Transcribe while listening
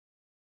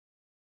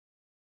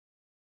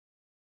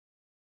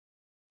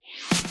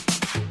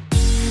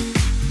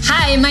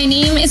Hi, my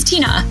name is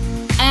Tina,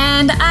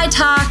 and I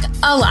talk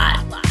a lot.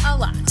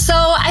 So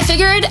I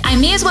figured I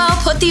may as well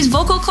put these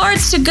vocal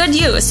cords to good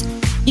use.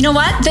 You know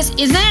what? This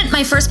isn't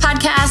my first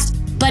podcast,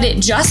 but it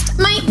just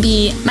might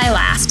be my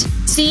last.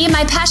 See,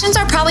 my passions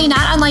are probably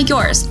not unlike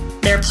yours.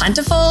 They're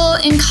plentiful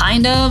and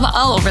kind of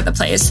all over the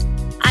place.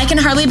 I can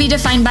hardly be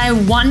defined by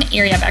one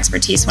area of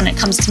expertise when it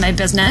comes to my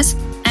business.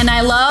 And I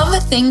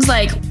love things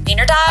like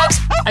wiener dogs,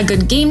 a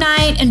good game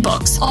night, and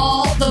books.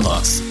 All the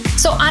books.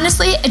 So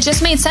honestly, it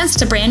just made sense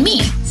to brand me.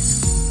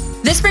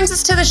 This brings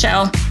us to the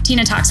show,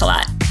 Tina Talks a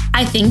Lot.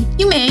 I think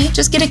you may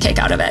just get a kick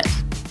out of it.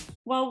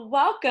 Well,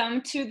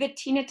 welcome to the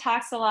Tina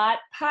Talks a Lot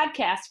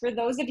podcast. For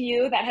those of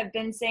you that have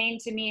been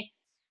saying to me,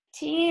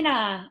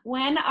 Tina,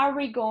 when are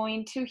we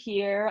going to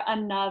hear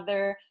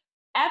another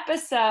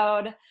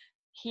episode?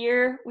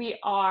 Here we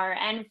are.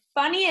 And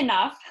funny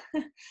enough,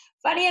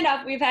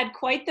 we've had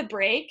quite the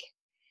break.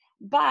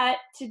 But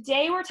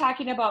today we're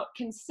talking about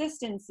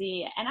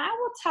consistency. And I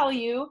will tell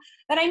you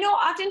that I know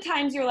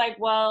oftentimes you're like,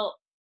 well,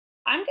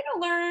 I'm going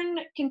to learn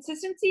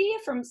consistency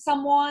from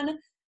someone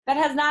that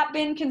has not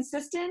been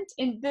consistent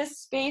in this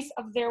space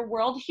of their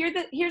world. Here's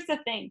the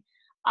thing.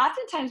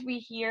 Oftentimes we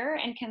hear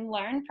and can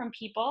learn from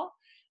people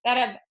that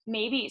have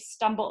maybe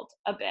stumbled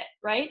a bit,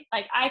 right?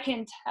 Like I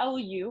can tell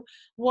you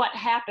what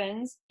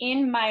happens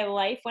in my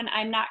life when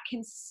I'm not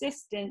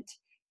consistent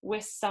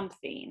with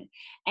something.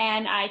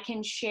 And I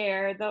can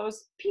share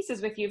those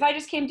pieces with you. If I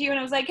just came to you and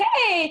I was like,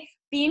 hey,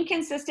 being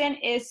consistent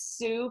is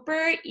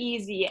super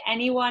easy.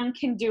 Anyone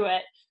can do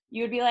it.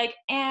 You would be like,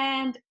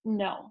 and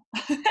no,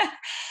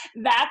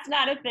 that's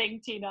not a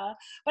thing, Tina.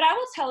 But I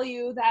will tell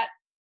you that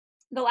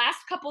the last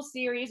couple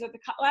series, or the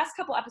last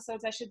couple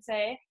episodes, I should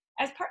say,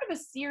 as part of a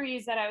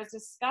series that I was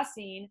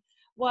discussing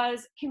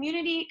was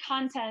community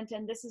content.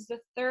 And this is the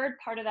third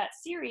part of that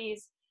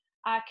series,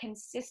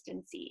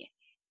 consistency.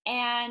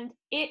 And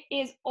it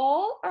is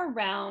all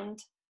around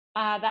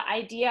the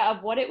idea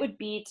of what it would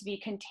be to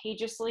be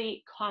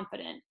contagiously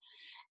confident.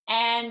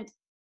 And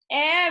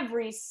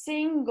every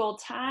single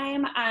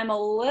time I'm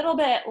a little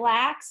bit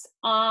lax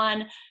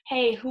on,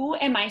 hey, who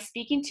am I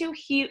speaking to?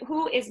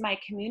 Who is my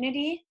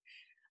community?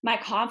 My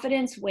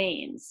confidence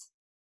wanes.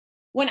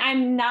 When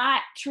I'm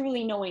not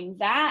truly knowing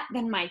that,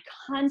 then my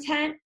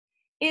content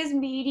is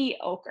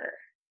mediocre.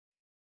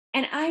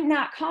 And I'm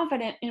not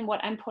confident in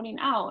what I'm putting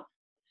out.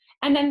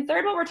 And then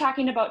third, what we're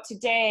talking about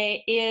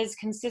today is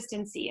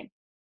consistency.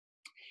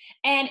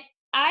 And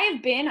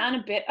I've been on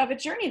a bit of a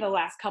journey the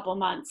last couple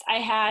months. I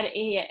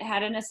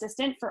had an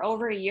assistant for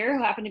over a year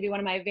who happened to be one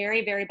of my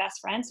very, very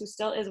best friends, who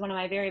still is one of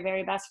my very,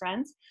 very best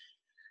friends,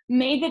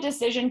 made the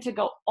decision to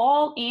go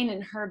all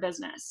in her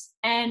business.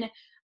 And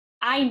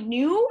I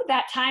knew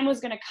that time was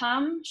going to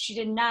come. She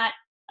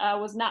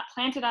was not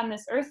planted on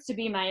this earth to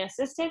be my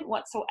assistant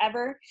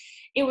whatsoever.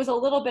 It was a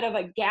little bit of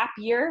a gap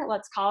year,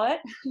 let's call it,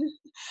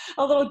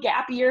 a little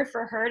gap year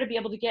for her to be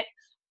able to get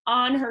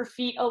on her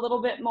feet a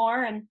little bit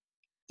more.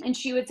 And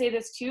she would say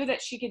this too,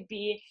 that she could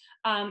be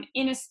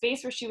in a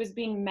space where she was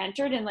being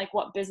mentored in like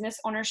what business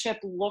ownership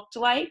looked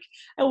like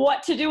and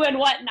what to do and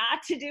what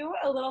not to do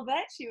a little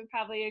bit. She would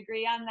probably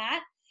agree on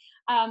that.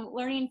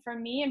 Learning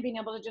from me and being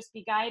able to just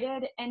be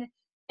guided.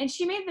 And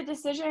she made the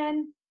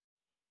decision.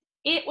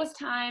 It was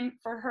time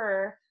for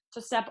her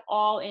to step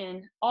all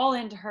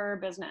into her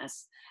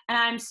business. And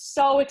I'm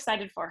so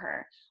excited for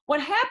her.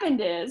 What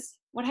happened is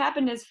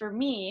for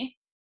me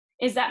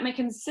is that my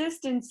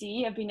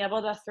consistency of being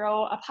able to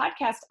throw a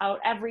podcast out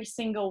every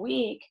single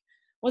week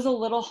was a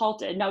little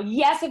halted. Now,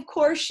 yes, of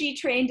course, she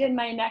trained in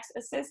my next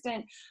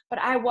assistant, but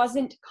I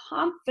wasn't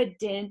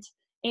confident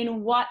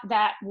in what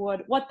that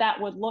would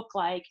look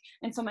like.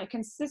 And so my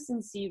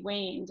consistency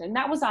waned, and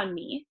that was on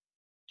me.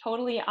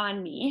 Totally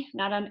on me,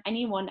 not on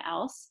anyone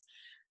else.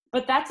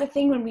 But that's the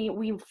thing, when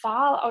we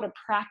fall out of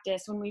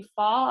practice, when we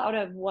fall out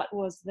of what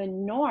was the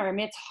norm,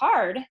 it's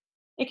hard.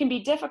 It can be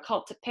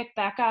difficult to pick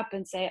back up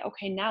and say,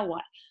 okay, now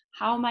what?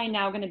 How am I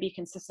now going to be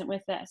consistent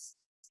with this?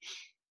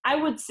 I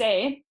would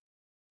say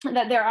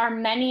that there are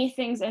many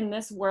things in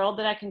this world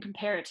that I can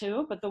compare it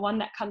to, but the one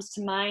that comes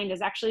to mind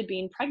is actually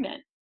being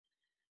pregnant.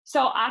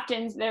 So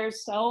often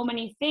there's so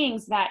many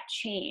things that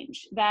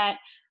change, that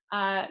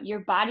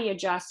your body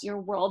adjusts, your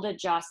world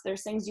adjusts.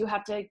 There's things you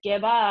have to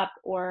give up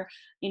or,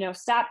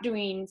 stop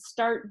doing,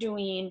 start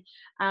doing.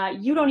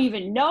 You don't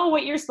even know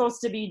what you're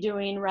supposed to be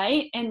doing,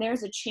 right? And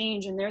there's a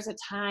change and there's a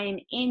time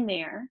in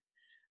there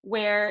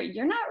where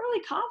you're not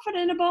really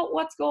confident about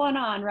what's going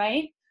on,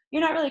 right?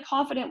 You're not really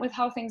confident with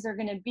how things are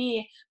going to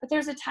be, but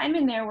there's a time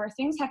in there where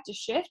things have to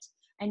shift.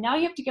 And now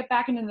you have to get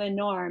back into the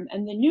norm.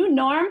 And the new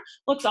norm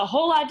looks a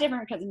whole lot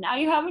different because now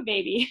you have a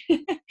baby.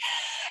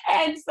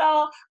 And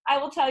so I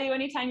will tell you,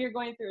 anytime you're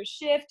going through a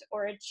shift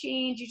or a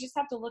change, you just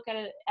have to look at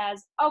it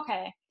as,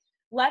 okay,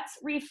 let's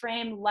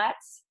reframe.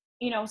 Let's,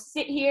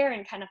 sit here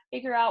and kind of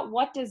figure out,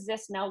 what does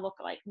this now look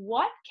like?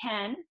 What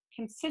can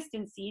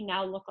consistency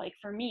now look like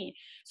for me?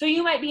 So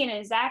you might be in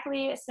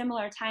exactly a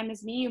similar time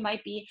as me. You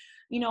might be,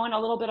 in a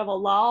little bit of a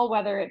lull,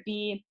 whether it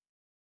be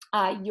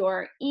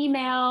your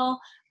email,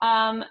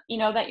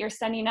 that you're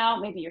sending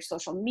out. Maybe your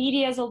social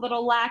media is a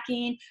little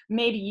lacking.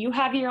 Maybe you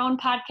have your own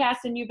podcast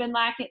and you've been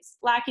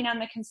lacking on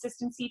the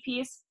consistency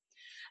piece.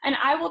 And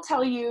I will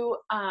tell you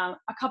a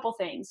couple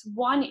things.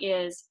 One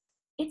is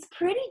it's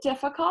pretty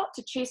difficult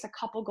to chase a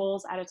couple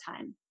goals at a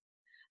time.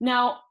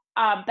 Now,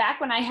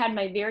 back when I had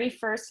my very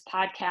first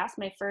podcast,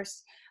 my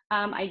first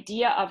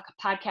idea of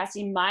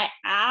podcasting, my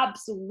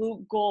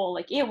absolute goal,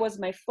 like it was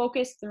my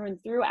focus through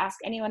and through. Ask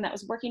anyone that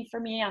was working for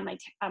me on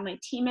my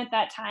team at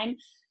that time.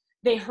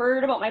 They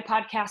heard about my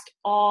podcast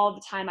all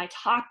the time. I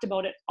talked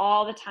about it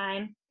all the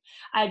time.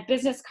 I had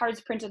business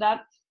cards printed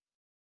up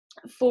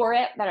for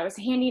it that I was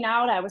handing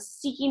out. I was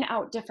seeking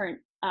out different,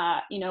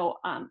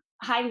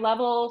 high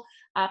level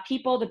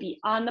people to be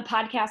on the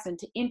podcast and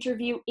to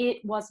interview. It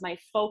was my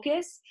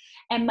focus.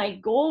 And my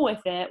goal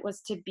with it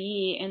was to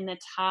be in the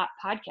top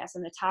podcast,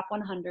 in the top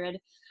 100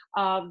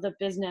 of the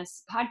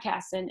business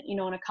podcasts and, in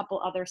a couple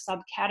other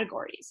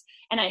subcategories.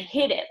 And I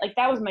hit it. Like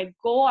that was my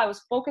goal. I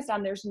was focused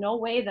on. There's no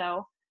way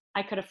though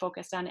I could have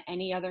focused on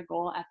any other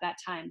goal at that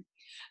time.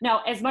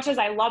 Now, as much as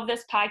I love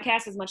this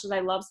podcast, as much as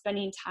I love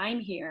spending time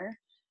here,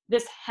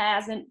 this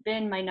hasn't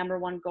been my number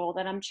one goal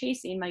that I'm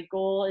chasing. My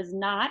goal is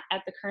not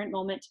at the current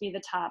moment to be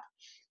the top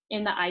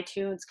in the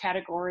iTunes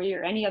category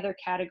or any other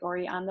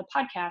category on the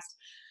podcast.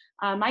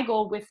 My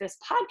goal with this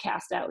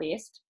podcast, at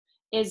least,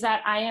 is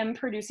that I am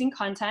producing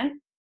content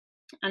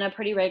on a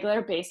pretty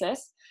regular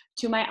basis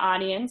to my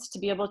audience to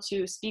be able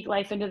to speak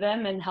life into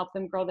them and help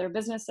them grow their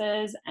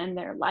businesses and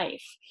their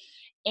life.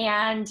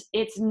 And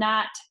it's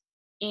not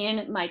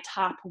in my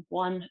top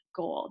one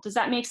goal. Does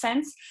that make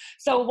sense?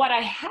 So what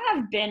I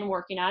have been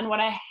working on, what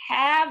I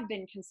have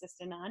been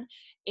consistent on,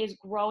 is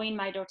growing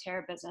my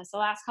doTERRA business. The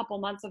last couple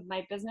months of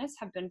my business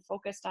have been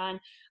focused on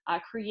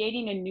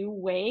creating a new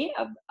way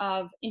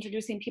of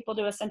introducing people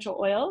to essential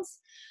oils.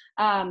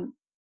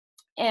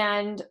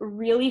 And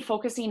really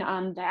focusing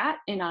on that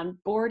and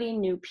onboarding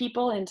new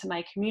people into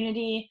my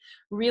community,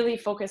 really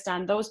focused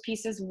on those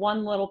pieces,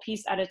 one little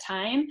piece at a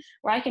time,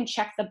 where I can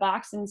check the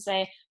box and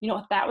say,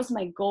 that was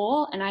my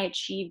goal and I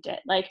achieved it.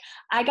 Like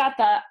I got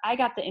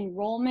the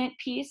enrollment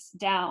piece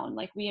down.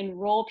 Like we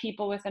enroll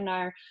people within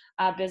our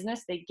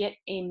business, they get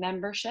a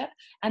membership.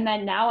 And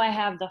then now I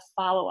have the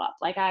follow-up.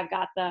 Like I've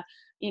got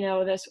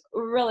this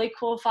really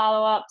cool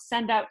follow-up,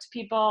 send out to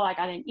people. I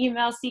got an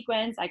email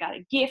sequence. I got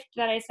a gift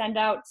that I send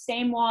out,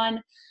 same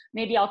one.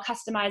 Maybe I'll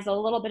customize a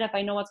little bit if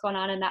I know what's going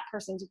on in that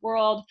person's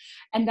world.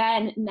 And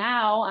then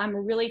now I'm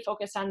really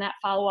focused on that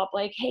follow-up,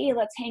 like, hey,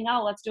 let's hang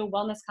out. Let's do a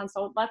wellness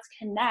consult. Let's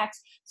connect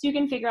so you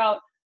can figure out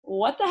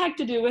what the heck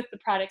to do with the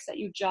products that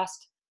you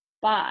just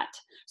bought.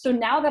 So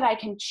now that I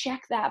can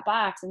check that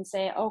box and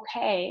say,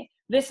 okay,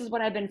 this is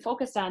what I've been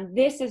focused on.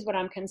 This is what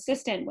I'm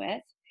consistent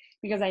with,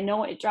 because I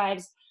know it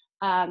drives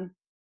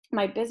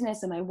my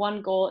business, and my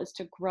one goal is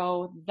to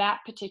grow that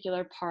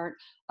particular part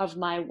of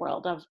my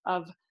world,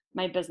 of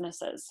my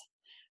businesses.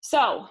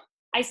 So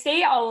I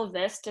say all of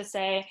this to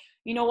say,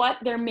 you know what,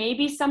 there may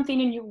be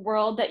something in your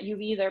world that you've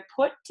either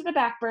put to the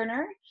back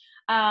burner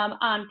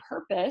on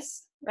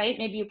purpose, right?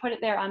 Maybe you put it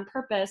there on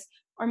purpose,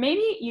 or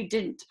maybe you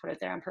didn't put it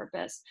there on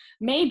purpose.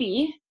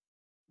 Maybe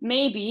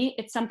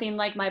it's something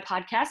like my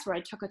podcast where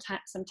I took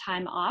some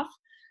time off.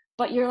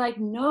 But you're like,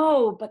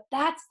 no, but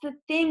that's the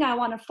thing I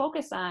want to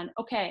focus on.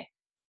 Okay,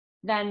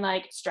 then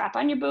strap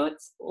on your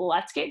boots.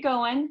 Let's get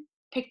going.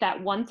 Pick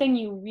that one thing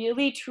you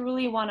really,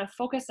 truly want to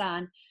focus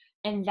on.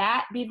 And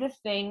that be the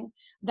thing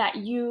that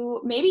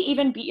you maybe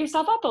even beat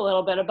yourself up a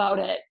little bit about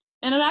it.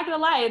 And I'm not going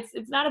to lie,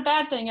 it's not a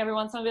bad thing every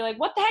once in a while. Be like,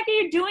 what the heck are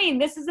you doing?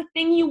 This is the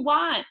thing you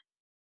want.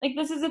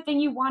 This is the thing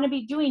you want to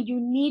be doing. You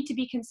need to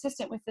be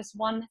consistent with this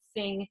one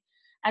thing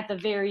at the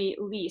very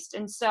least.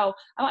 And so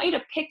I want you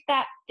to pick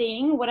that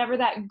thing, whatever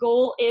that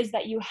goal is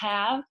that you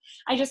have.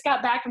 I just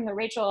got back from the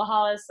Rachel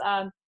Hollis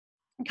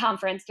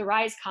conference, the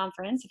Rise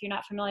conference. If you're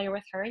not familiar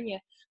with her, you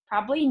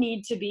probably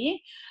need to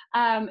be.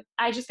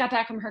 I just got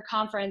back from her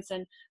conference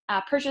and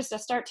purchased a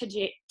Start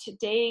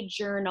Today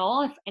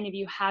journal. If any of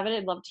you have it,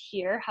 I'd love to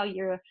hear how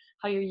you're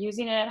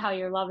using it, how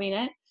you're loving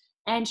it.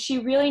 And she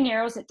really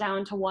narrows it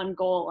down to one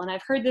goal. And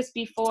I've heard this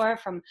before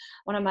from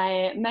one of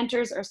my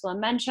mentors, Ursula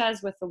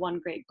Mentjes, with the One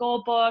Great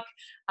Goal book,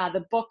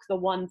 the book, The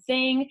One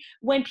Thing.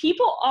 When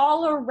people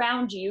all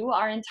around you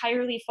are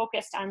entirely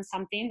focused on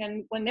something,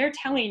 and when they're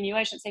telling you,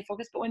 I shouldn't say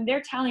focused, but when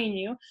they're telling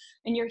you,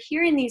 and you're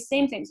hearing these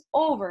same things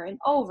over and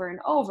over and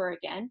over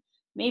again,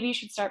 maybe you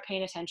should start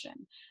paying attention.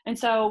 And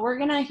so we're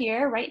going to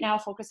here right now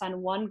focus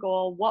on one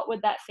goal. What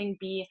would that thing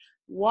be?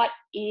 What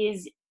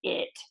is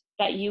it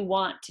that you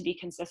want to be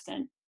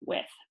consistent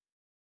with?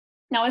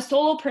 Now, as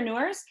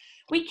solopreneurs,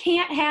 we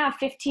can't have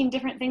 15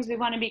 different things we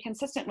want to be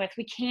consistent with.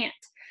 We can't.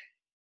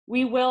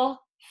 We will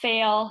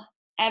fail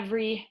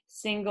every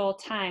single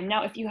time.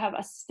 Now, if you have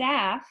a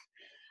staff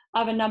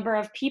of a number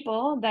of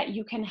people that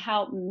you can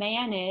help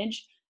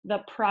manage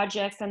the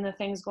projects and the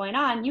things going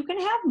on, you can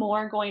have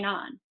more going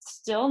on.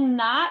 Still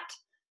not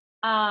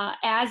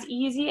as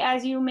easy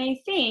as you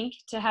may think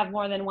to have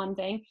more than one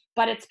thing,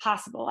 but it's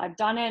possible. I've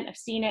done it. I've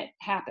seen it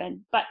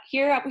happen. But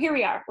here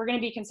we are. We're going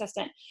to be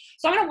consistent.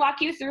 So I'm going to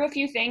walk you through a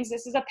few things.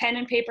 This is a pen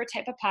and paper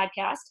type of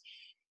podcast.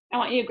 I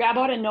want you to grab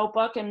out a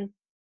notebook, and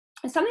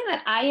something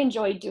that I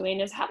enjoy doing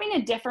is having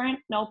a different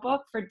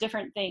notebook for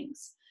different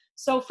things.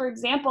 So for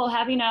example,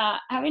 having a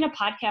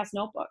podcast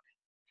notebook.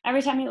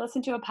 Every time you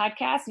listen to a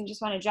podcast and you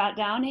just want to jot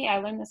down, hey, I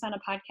learned this on a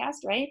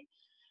podcast, right?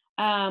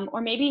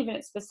 Or maybe even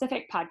a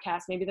specific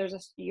podcast. Maybe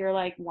you're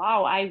like,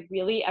 wow, I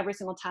really, every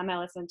single time I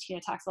listen to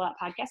Tina Talks a Lot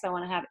podcast, I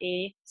want to have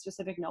a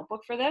specific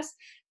notebook for this.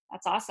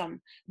 That's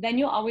awesome. Then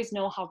you'll always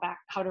know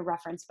how to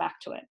reference back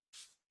to it.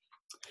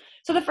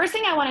 So the first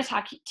thing I want to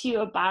talk to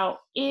you about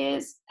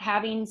is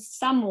having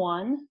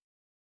someone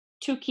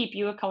to keep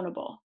you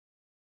accountable.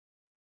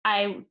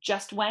 I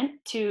just went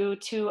to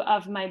two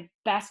of my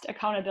best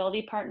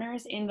accountability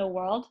partners in the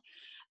world.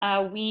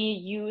 We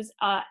use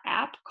an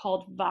app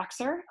called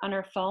Voxer on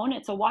our phone.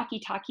 It's a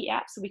walkie-talkie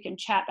app, so we can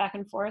chat back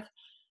and forth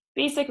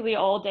basically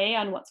all day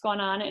on what's going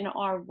on in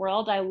our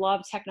world. I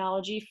love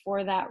technology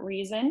for that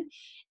reason.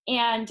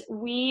 And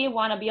we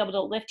want to be able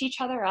to lift each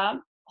other up,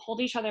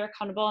 hold each other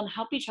accountable, and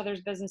help each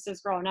other's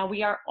businesses grow. Now,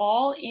 we are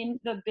all in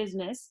the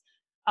business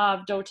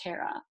of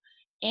doTERRA,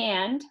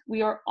 and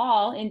we are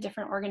all in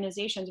different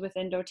organizations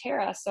within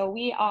doTERRA. So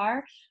we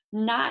are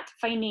not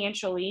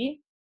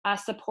financially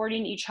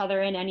supporting each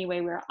other in any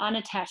way. We're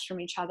unattached from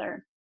each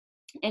other.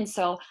 And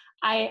so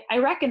I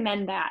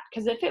recommend that,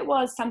 because if it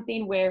was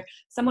something where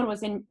someone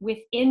was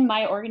within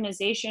my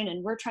organization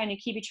and we're trying to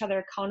keep each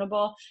other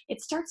accountable,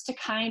 it starts to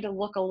kind of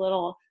look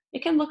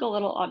it can look a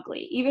little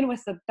ugly, even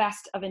with the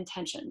best of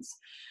intentions.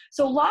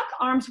 So lock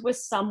arms with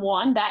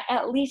someone that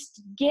at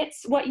least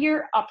gets what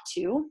you're up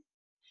to,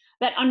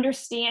 that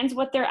understands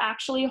what they're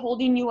actually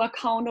holding you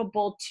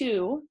accountable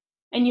to,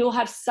 and you'll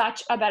have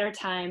such a better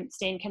time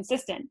staying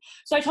consistent.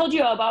 So I told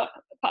you about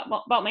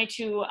my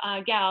two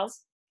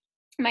gals,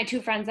 my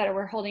two friends that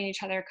were holding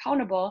each other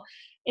accountable,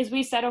 is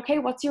we said, okay,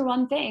 what's your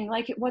one thing?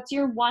 Like, what's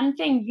your one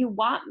thing you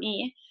want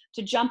me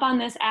to jump on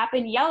this app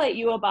and yell at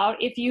you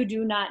about if you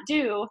do not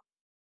do?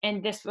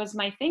 And this was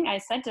my thing. I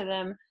said to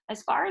them,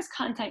 as far as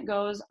content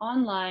goes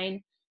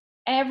online,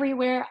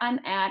 everywhere I'm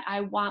at,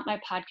 I want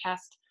my podcast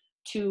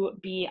to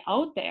be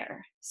out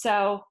there.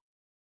 So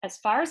as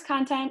far as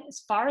content,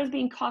 as far as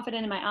being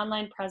confident in my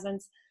online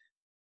presence,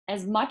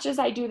 as much as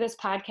I do this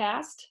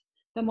podcast,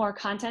 the more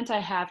content I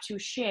have to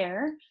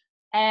share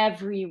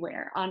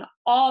everywhere on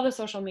all the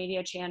social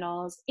media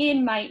channels,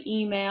 in my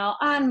email,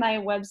 on my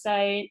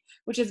website,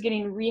 which is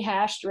getting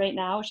rehashed right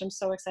now, which I'm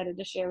so excited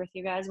to share with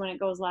you guys when it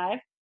goes live.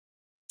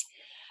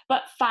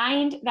 But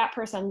find that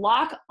person,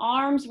 lock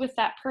arms with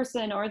that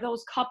person or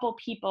those couple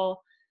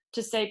people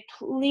to say,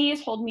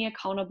 please hold me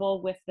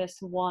accountable with this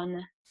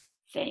one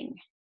thing.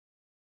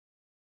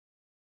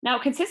 Now,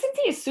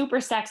 consistency is super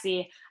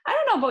sexy. I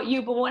don't know about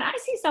you, but when I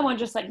see someone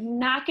just like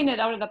knocking it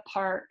out of the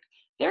park,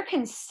 they're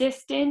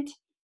consistent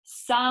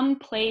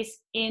someplace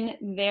in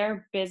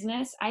their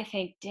business, I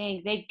think,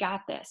 dang, they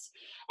got this.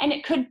 And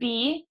it could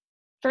be,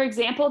 for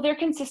example, they're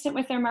consistent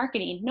with their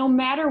marketing. No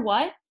matter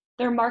what,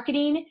 their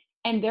marketing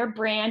and their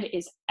brand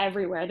is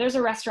everywhere. There's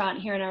a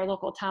restaurant here in our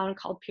local town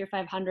called Pier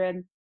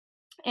 500,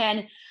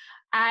 and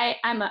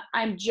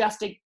I'm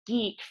just a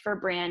geek for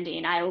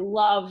branding. I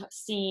love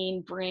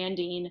seeing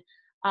branding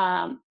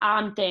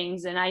on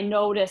things, and I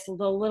notice the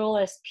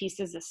littlest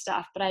pieces of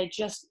stuff, but I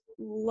just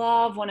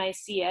love when I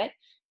see it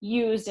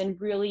used in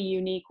really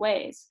unique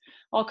ways.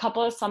 Well, a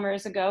couple of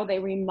summers ago, they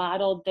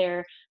remodeled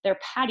their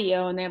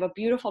patio, and they have a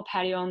beautiful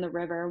patio on the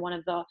river, one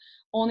of the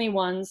only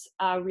ones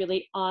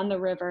really on the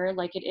river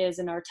like it is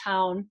in our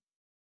town.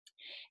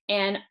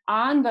 And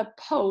on the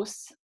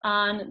posts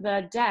on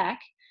the deck,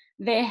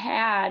 they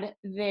had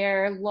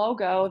their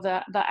logo,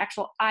 the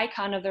actual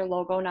icon of their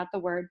logo, not the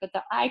word, but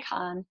the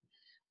icon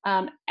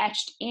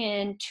etched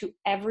into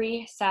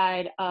every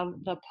side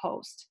of the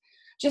post.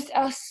 Just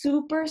a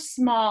super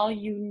small,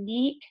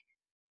 unique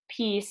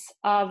piece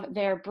of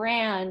their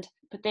brand,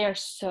 but they are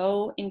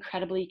so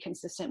incredibly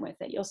consistent with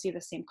it. You'll see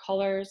the same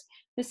colors,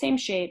 the same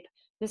shape,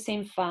 the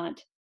same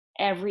font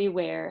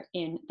everywhere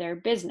in their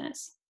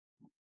business.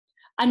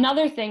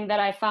 Another thing that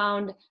I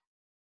found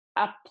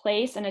a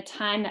place and a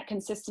time that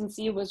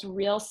consistency was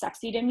real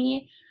sexy to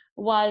me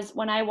was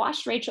when I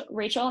watched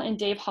Rachel and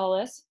Dave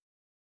Hollis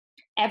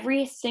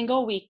every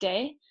single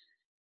weekday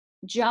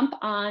jump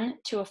on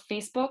to a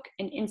Facebook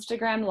and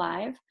Instagram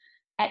live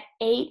at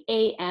 8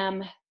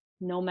 a.m.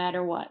 no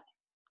matter what.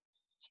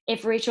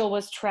 If Rachel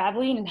was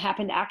traveling and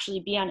happened to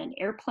actually be on an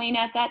airplane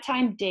at that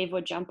time, Dave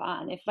would jump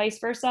on. If vice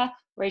versa,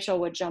 Rachel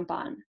would jump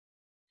on.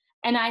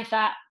 And I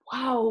thought,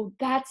 wow,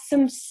 that's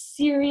some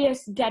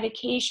serious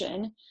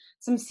dedication,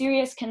 some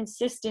serious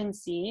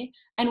consistency.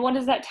 And what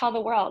does that tell the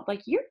world?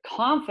 Like, you're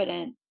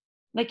confident.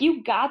 Like,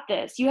 you got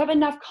this. You have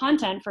enough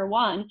content, for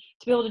one,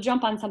 to be able to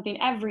jump on something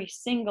every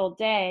single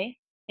day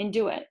and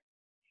do it.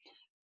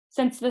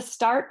 Since the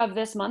start of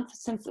this month,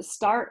 since the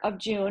start of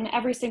June,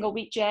 every single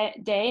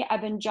weekday,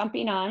 I've been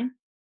jumping on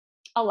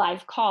a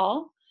live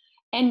call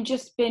and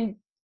just been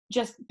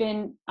just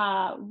been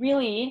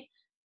really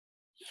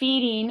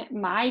feeding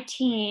my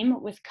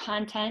team with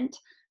content,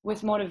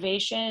 with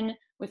motivation,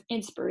 with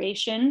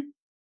inspiration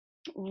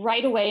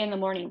right away in the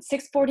morning.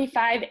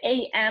 6:45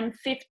 a.m.,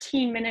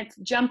 15 minutes,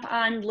 jump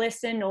on,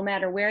 listen, no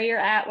matter where you're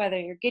at, whether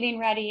you're getting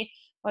ready,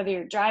 whether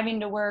you're driving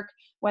to work,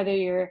 whether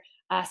you're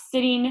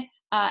sitting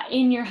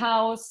in your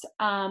house.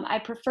 I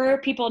prefer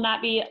people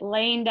not be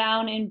laying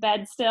down in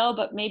bed still,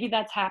 but maybe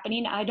that's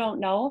happening. I don't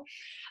know.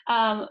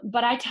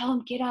 But I tell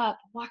them, get up,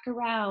 walk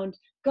around,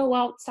 go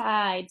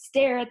outside,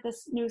 stare at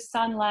this new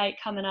sunlight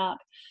coming up.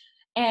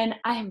 And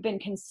I have been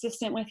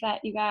consistent with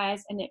that, you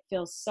guys, and it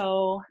feels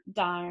so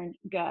darn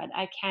good.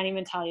 I can't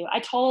even tell you.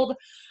 I told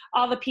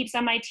all the peeps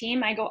on my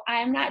team, I go,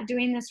 I'm not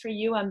doing this for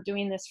you. I'm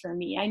doing this for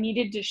me. I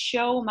needed to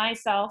show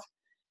myself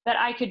that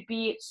I could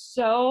be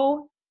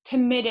so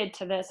committed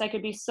to this. I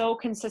could be so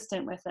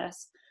consistent with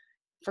this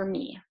for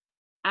me.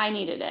 I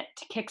needed it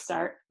to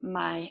kickstart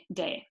my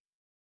day.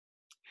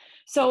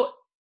 So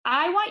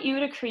I want you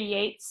to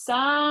create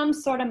some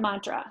sort of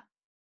mantra.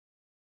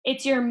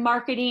 It's your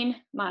marketing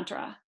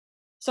mantra.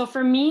 So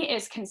for me,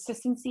 is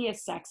consistency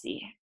is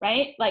sexy,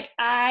 right? Like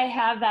I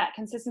have that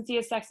consistency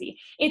is sexy.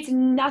 It's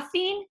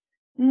nothing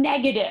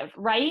negative,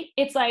 right?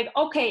 It's like,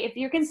 okay, if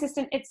you're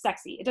consistent, it's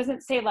sexy. It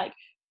doesn't say like,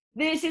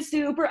 this is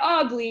super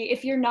ugly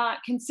if you're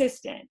not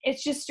consistent.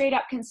 It's just straight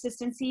up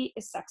consistency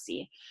is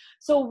sexy.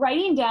 So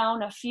writing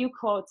down a few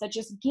quotes that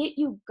just get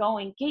you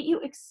going, get you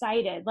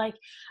excited. Like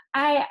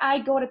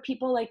I go to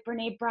people like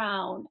Brene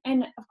Brown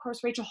and of course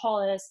Rachel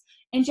Hollis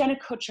and Jenna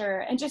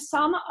Kutcher and just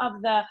some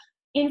of the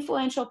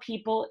influential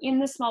people in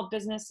the small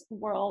business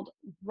world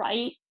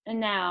right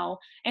now,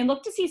 and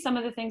look to see some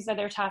of the things that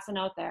they're tossing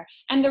out there.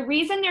 And the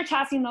reason they're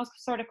tossing those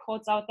sort of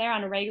quotes out there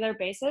on a regular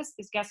basis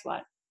is, guess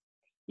what?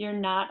 You're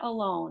not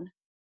alone.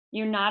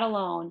 You're not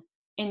alone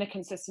in the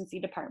consistency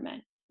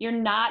department. You're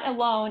not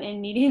alone in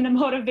needing the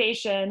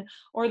motivation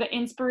or the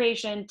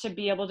inspiration to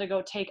be able to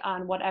go take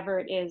on whatever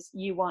it is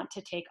you want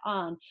to take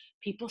on.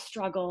 People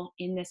struggle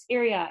in this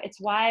area.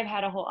 It's why I've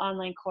had a whole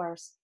online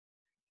course,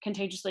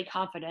 Contagiously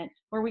Confident,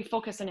 where we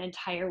focus an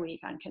entire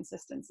week on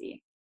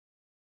consistency.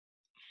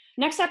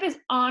 Next up is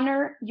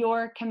honor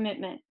your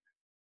commitment.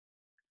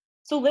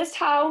 So list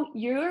how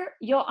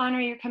you'll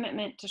honor your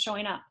commitment to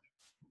showing up.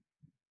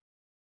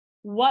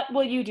 What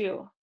will you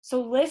do?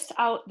 So list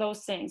out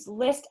those things.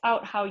 List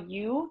out how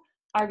you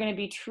are going to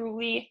be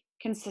truly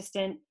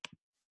consistent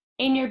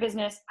in your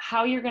business,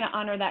 how you're going to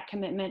honor that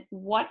commitment.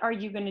 What are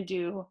you going to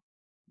do?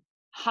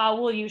 How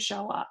will you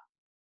show up?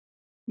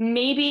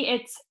 Maybe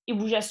it's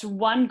just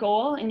one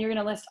goal and you're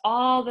going to list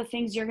all the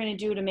things you're going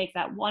to do to make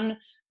that one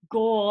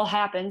goal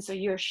happen. So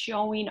you're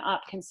showing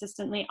up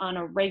consistently on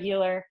a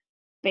regular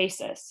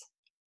basis.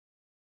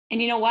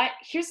 And you know what?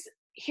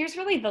 Here's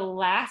really the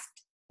last,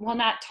 well,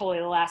 not totally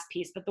the last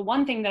piece, but the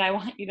one thing that I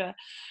want you to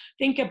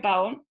think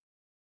about,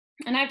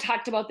 and I've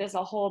talked about this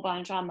a whole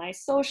bunch on my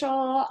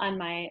social, on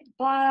my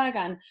blog,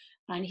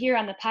 on here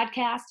on the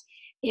podcast,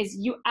 is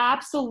you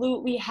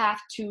absolutely have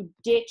to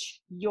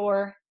ditch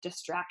your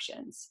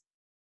distractions.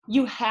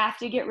 You have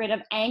to get rid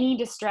of any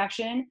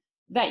distraction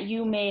that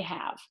you may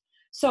have.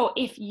 So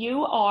if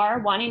you are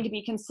wanting to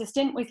be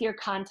consistent with your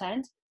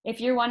content, if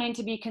you're wanting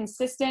to be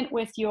consistent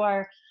with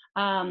your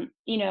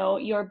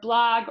your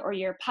blog or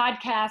your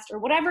podcast or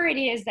whatever it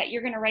is that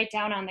you're going to write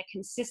down on the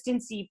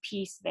consistency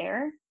piece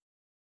there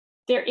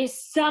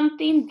is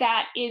something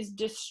that is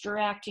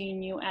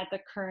distracting you at the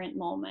current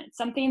moment,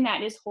 something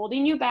that is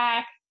holding you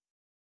back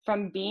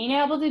from being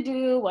able to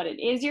do what it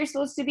is you're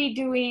supposed to be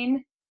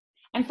doing.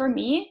 And for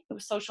me, it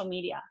was social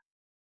media.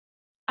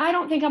 I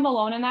don't think I'm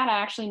alone in that. I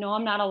actually know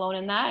I'm not alone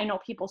in that. I know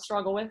people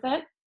struggle with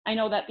it. I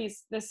know that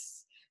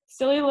this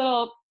silly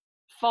little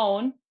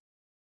phone,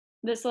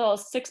 this little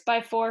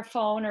 6x4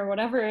 phone or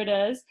whatever it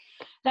is,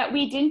 that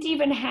we didn't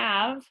even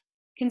have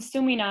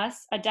consuming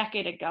us a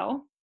decade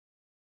ago,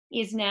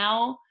 is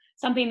now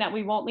something that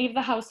we won't leave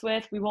the house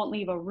with, we won't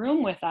leave a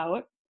room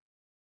without.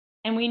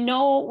 And we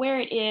know where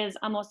it is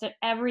almost at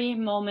every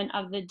moment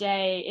of the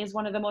day, is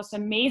one of the most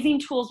amazing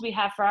tools we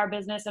have for our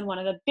business and one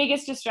of the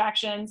biggest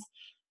distractions,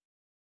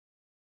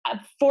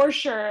 for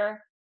sure,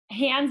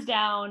 hands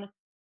down,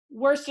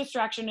 worst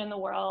distraction in the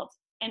world.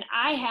 And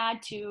I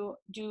had to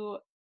do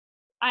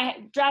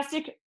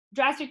drastic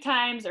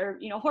times, or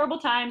horrible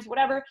times,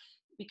 whatever,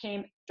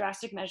 became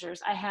drastic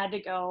measures. I had to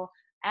go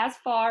as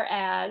far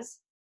as,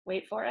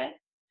 wait for it,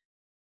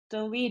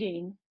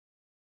 deleting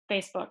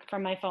Facebook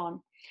from my phone.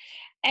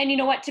 And you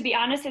know what, to be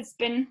honest, it's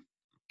been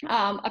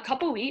a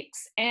couple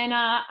weeks, and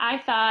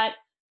I thought,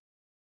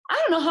 I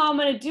don't know how I'm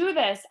going to do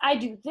this. I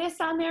do this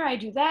on there, I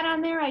do that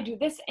on there, I do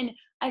this. And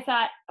I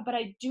thought, but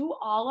I do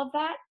all of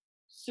that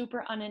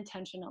super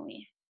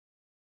unintentionally.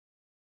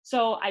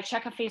 So I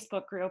check a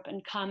Facebook group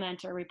and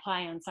comment or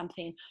reply on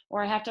something,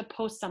 or I have to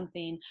post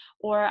something,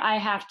 or I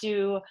have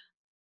to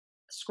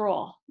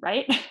scroll,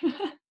 right?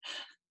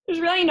 There's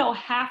really no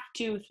have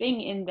to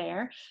thing in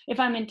there. If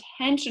I'm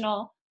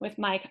intentional with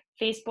my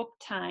Facebook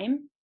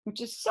time,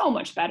 which is so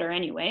much better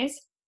anyways,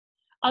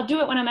 I'll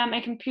do it when I'm at my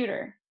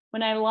computer.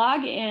 When I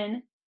log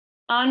in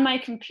on my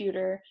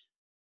computer,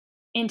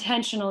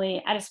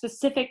 intentionally at a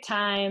specific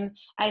time,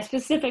 at a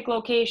specific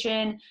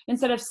location,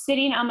 instead of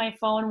sitting on my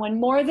phone when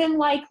more than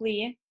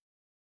likely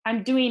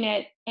I'm doing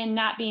it and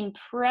not being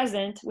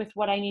present with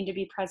what I need to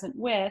be present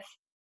with,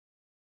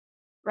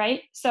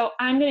 right? So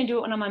I'm going to do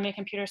it when I'm on my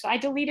computer. So I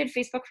deleted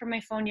Facebook from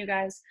my phone, you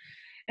guys,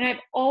 and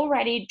I've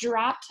already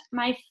dropped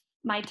my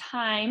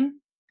time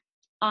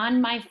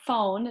on my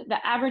phone,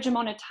 the average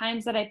amount of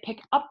times that I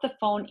pick up the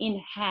phone, in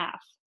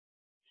half,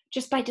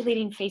 just by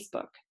deleting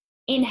Facebook,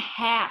 in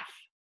half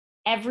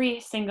every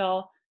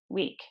single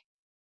week.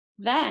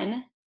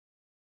 Then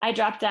I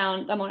dropped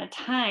down the amount of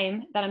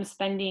time that I'm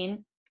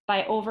spending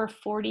by over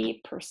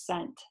 40%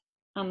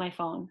 on my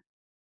phone.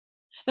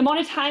 The amount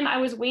of time I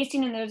was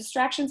wasting and the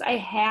distractions I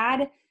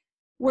had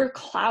were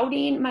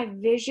clouding my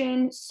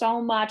vision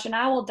so much. And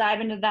I will dive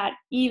into that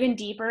even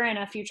deeper in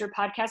a future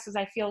podcast, because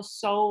I feel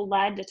so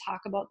led to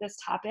talk about this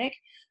topic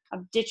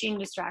of ditching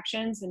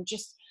distractions and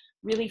just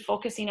really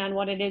focusing on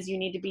what it is you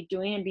need to be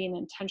doing and being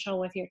intentional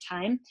with your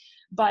time.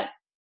 But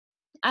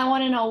I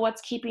want to know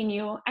what's keeping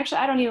you. Actually,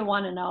 I don't even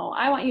want to know.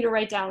 I want you to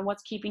write down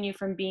what's keeping you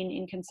from being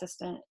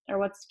inconsistent, or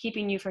what's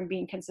keeping you from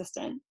being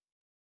consistent.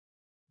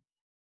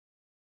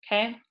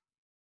 Okay.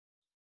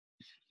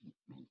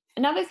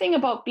 Another thing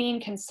about being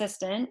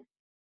consistent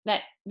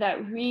that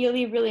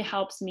really, really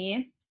helps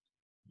me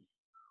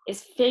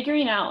is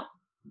figuring out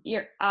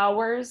your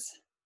hours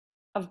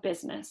of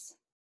business.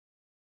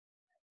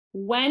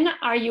 When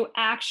are you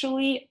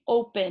actually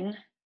open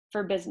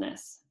for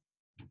business?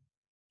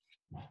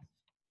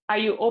 Are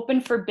you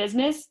open for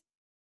business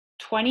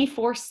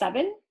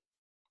 24/7?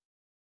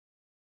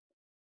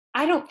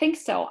 I don't think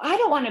so. I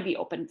don't want to be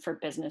open for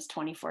business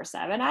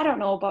 24/7. I don't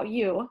know about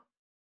you,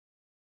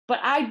 but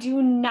I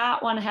do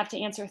not want to have to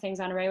answer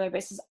things on a regular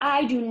basis.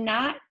 I do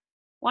not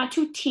want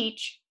to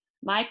teach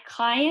my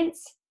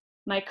clients,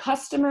 my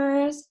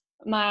customers,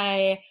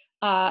 my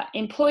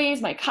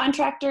employees, my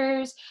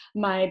contractors,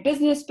 my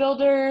business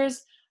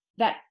builders,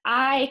 that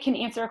I can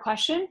answer a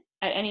question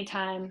at any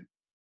time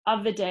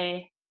of the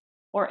day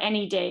or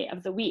any day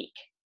of the week.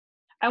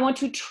 I want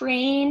to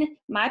train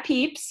my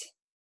peeps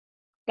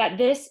that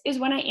this is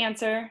when I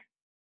answer,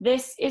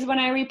 this is when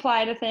I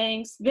reply to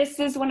things, this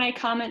is when I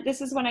comment,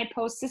 this is when I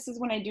post, this is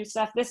when I do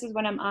stuff, this is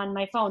when I'm on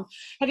my phone.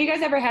 Have you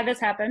guys ever had this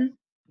happen,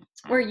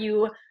 where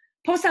you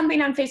post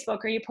something on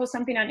Facebook or you post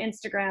something on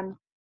Instagram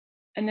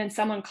and then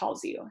someone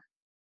calls you?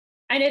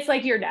 And it's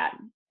like your dad,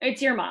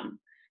 it's your mom,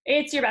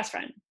 it's your best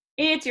friend,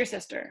 it's your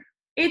sister,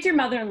 it's your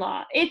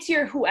mother-in-law, it's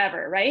your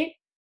whoever, right?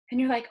 And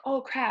you're like,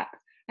 oh crap,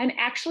 I'm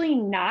actually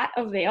not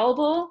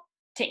available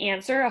to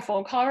answer a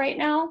phone call right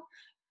now.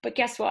 But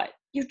guess what?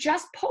 You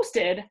just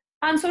posted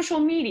on social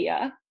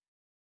media.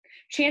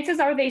 Chances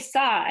are they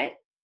saw it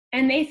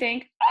and they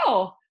think,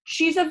 oh,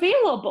 she's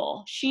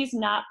available. She's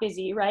not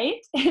busy, right?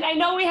 And I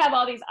know we have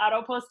all these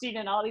auto posting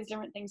and all these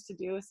different things to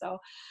do. So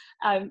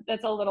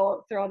that's a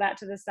little, throw that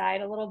to the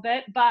side a little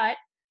bit. But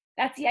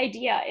that's the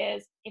idea,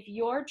 is if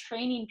you're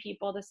training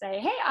people to say,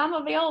 hey, I'm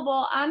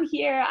available, I'm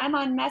here, I'm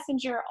on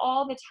Messenger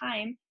all the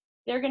time,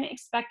 they're going to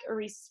expect a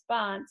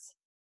response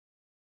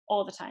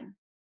all the time.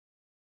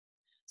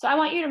 So I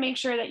want you to make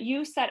sure that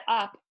you set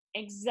up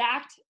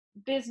exact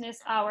business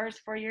hours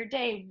for your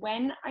day.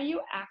 When are you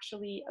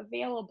actually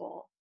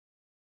available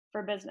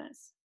for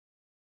business?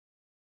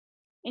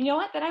 And you know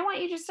what? Then I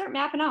want you to start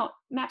map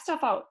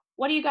stuff out.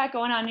 What do you got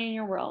going on in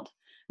your world?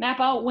 Map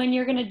out when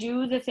you're going to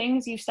do the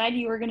things you said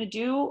you were going to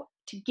do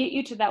to get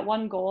you to that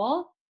one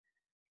goal.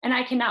 And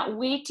I cannot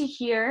wait to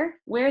hear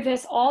where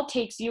this all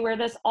takes you, where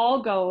this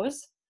all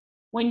goes,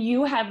 when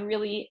you have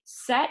really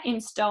set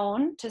in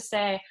stone to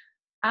say,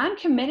 I'm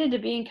committed to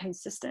being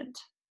consistent.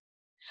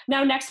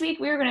 Now, next week,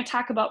 we're going to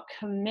talk about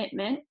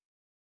commitment,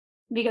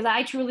 because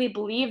I truly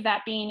believe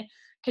that being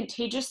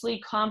contagiously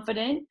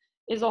confident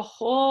is a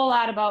whole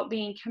lot about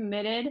being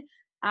committed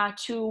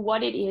to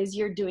what it is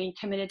you're doing,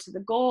 committed to the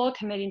goal,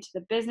 committing to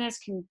the business,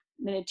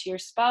 committed to your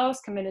spouse,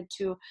 committed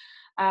to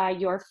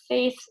your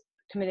faith,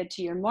 committed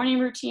to your morning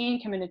routine,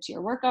 committed to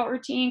your workout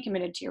routine,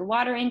 committed to your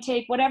water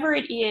intake, whatever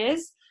it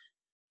is.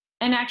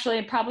 And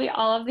actually, probably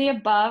all of the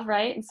above,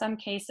 right, in some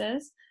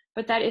cases.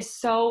 But that is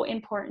so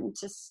important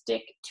to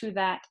stick to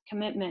that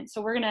commitment.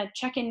 So we're going to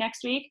check in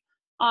next week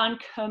on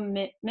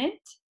commitment.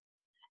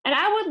 And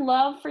I would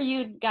love for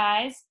you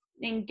guys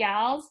and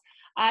gals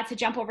to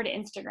jump over to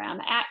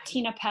Instagram at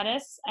Tina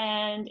Pettis.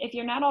 And if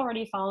you're not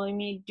already following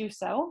me, do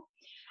so.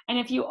 And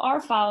if you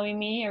are following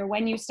me, or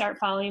when you start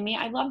following me,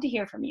 I'd love to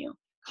hear from you.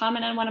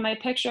 Comment on one of my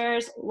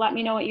pictures. Let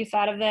me know what you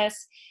thought of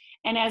this.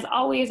 And as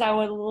always, I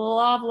would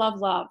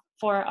love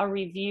for a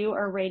review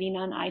or rating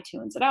on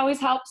iTunes. It always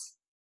helps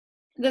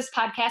this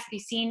podcast be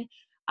seen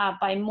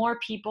by more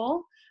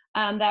people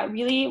that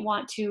really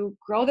want to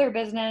grow their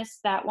business,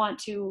 that want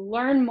to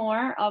learn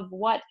more of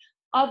what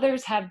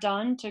others have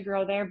done to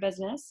grow their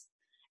business.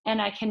 And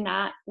I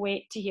cannot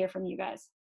wait to hear from you guys.